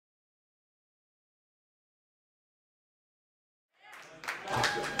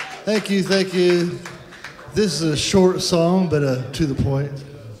Thank you, thank you. This is a short song, but to the point.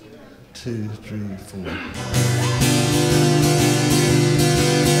 2, 3, 4.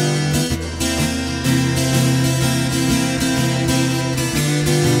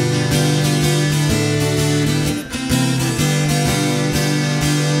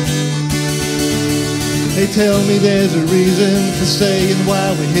 They tell me there's a reason for saying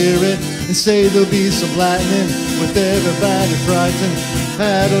why we hear it, and say there'll be some lightning with everybody frightened.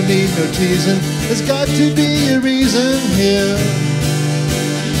 I don't need no teasing, there's got to be a reason here.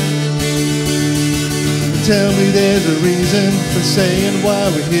 They tell me there's a reason for saying why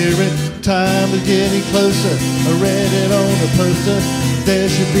we hear it. Time is getting closer, I read it on the poster. There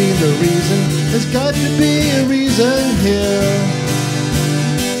should be no reason, there's got to be a reason here.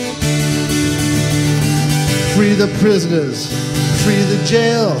 Free the prisoners, free the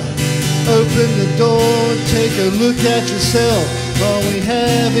jail. Open the door, take a look at yourself. All we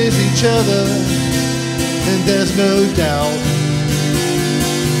have is each other, and there's no doubt.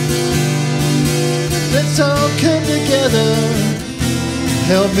 Let's all come together,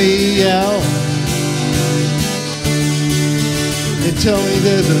 help me out. They tell me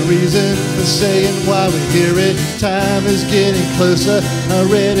there's a reason for saying why we hear it. Time is getting closer, I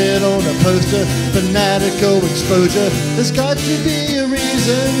read it on a poster. Fanatical exposure, there's got to be a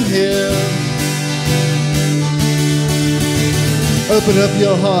reason here. Open up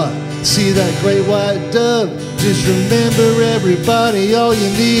your heart, see that great white dove. Just remember everybody, all you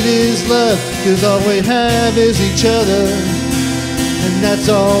need is love. 'Cause all we have is each other, and that's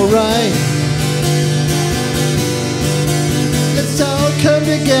alright. Let's all come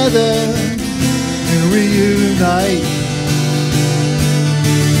together and reunite.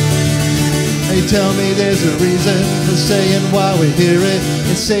 They tell me there's a reason for saying why we hear it,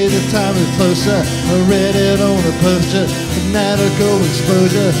 and say the time is closer, I read it on a poster. Fanatical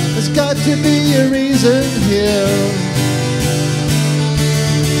exposure, there's got to be a reason here.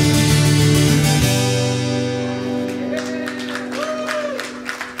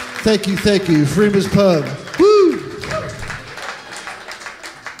 Thank you, Freeman's Pub.